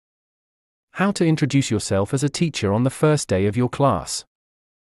How to introduce yourself as a teacher on the first day of your class.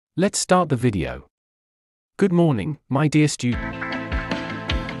 Let's start the video. Good morning, my dear student.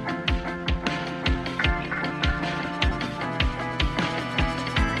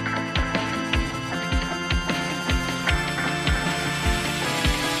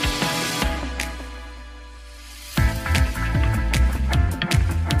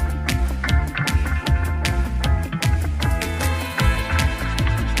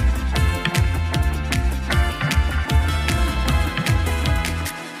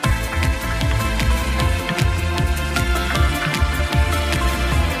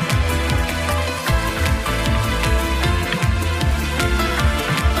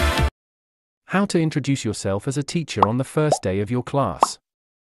 How to introduce yourself as a teacher on the first day of your class.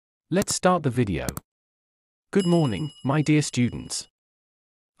 Let's start the video. Good morning, my dear students.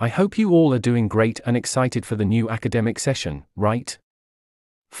 I hope you all are doing great and excited for the new academic session, right?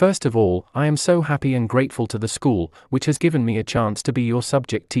 First of all, I am so happy and grateful to the school, which has given me a chance to be your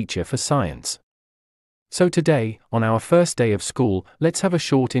subject teacher for science. So today, on our first day of school, let's have a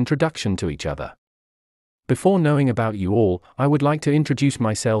short introduction to each other. Before knowing about you all, I would like to introduce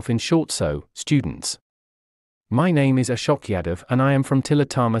myself in short. So, students. My name is Ashok Yadav and I am from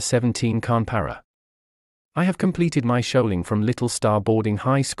Tilatama 17 Kanpara. I have completed my schooling from Little Star Boarding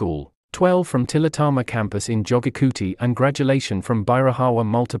High School, 12 from Tilatama campus in Jogakuti and graduation from Bhairahawa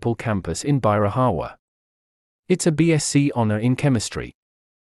Multiple Campus in Bhairahawa. It's a BSc honor in chemistry.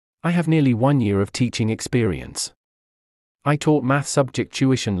 I have nearly 1 year of teaching experience. I taught math subject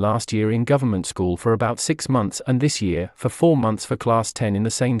tuition last year in government school for about 6 months and this year for 4 months for class 10 in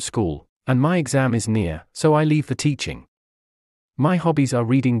the same school, and my exam is near, so I leave the teaching. My hobbies are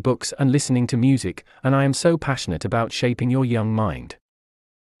reading books and listening to music, and I am so passionate about shaping your young mind.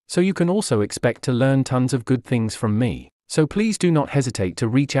 So you can also expect to learn tons of good things from me, so please do not hesitate to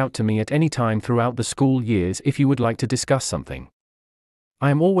reach out to me at any time throughout the school years if you would like to discuss something.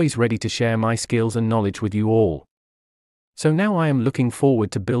 I am always ready to share my skills and knowledge with you all. So now I am looking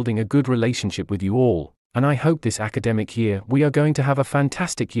forward to building a good relationship with you all, and I hope this academic year we are going to have a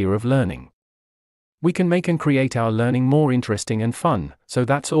fantastic year of learning. We can make and create our learning more interesting and fun, so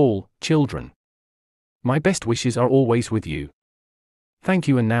that's all, children. My best wishes are always with you. Thank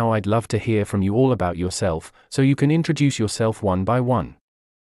you, and now I'd love to hear from you all about yourself, so you can introduce yourself one by one.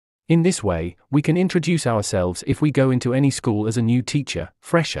 In this way, we can introduce ourselves if we go into any school as a new teacher,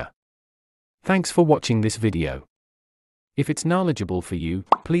 fresher. Thanks for watching this video. If it's knowledgeable for you,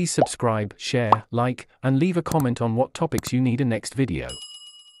 please subscribe, share, like, and leave a comment on what topics you need a next video.